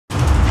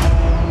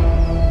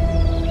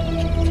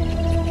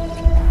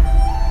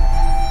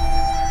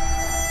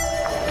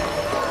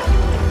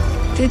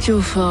Did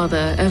your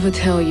father ever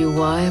tell you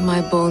why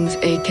my bones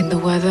ache in the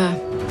weather?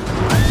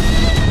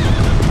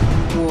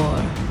 War.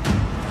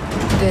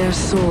 Their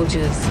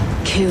soldiers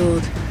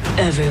killed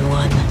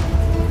everyone.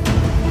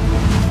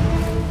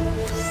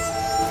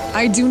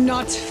 I do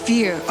not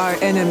fear our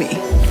enemy.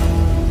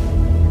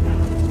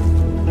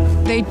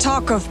 They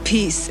talk of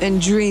peace and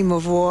dream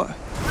of war.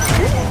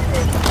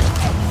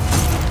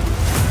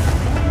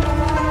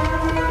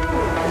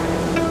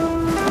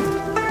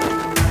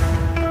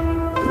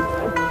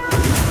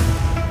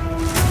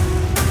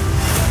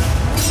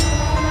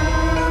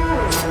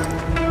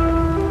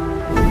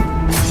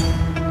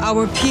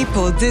 Our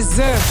people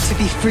deserve to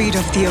be freed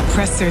of the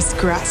oppressor's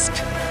grasp.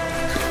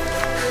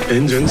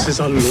 Vengeance is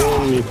a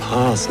lonely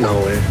path,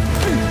 Naoe.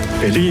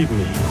 Believe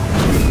me,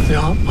 there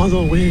are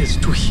other ways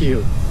to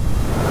heal.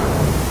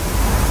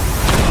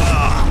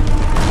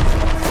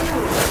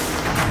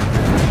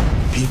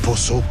 People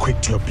so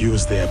quick to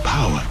abuse their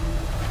power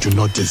do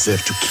not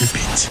deserve to keep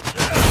it.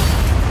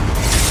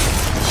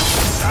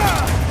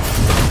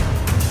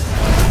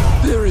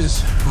 There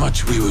is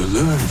much we will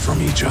learn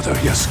from each other,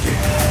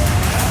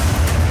 Yasuke.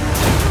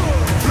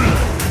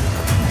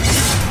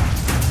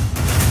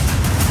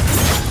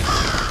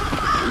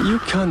 You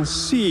can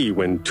see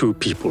when two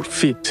people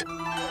fit,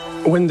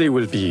 when they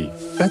will be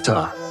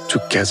better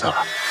together.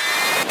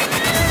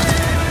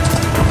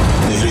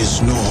 There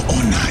is no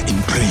honor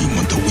in preying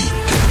on the weak.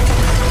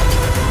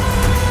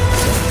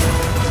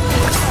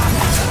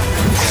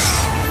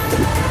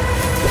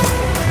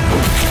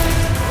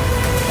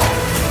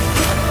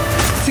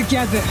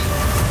 Together,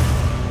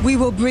 we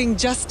will bring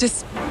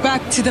justice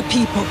back to the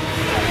people.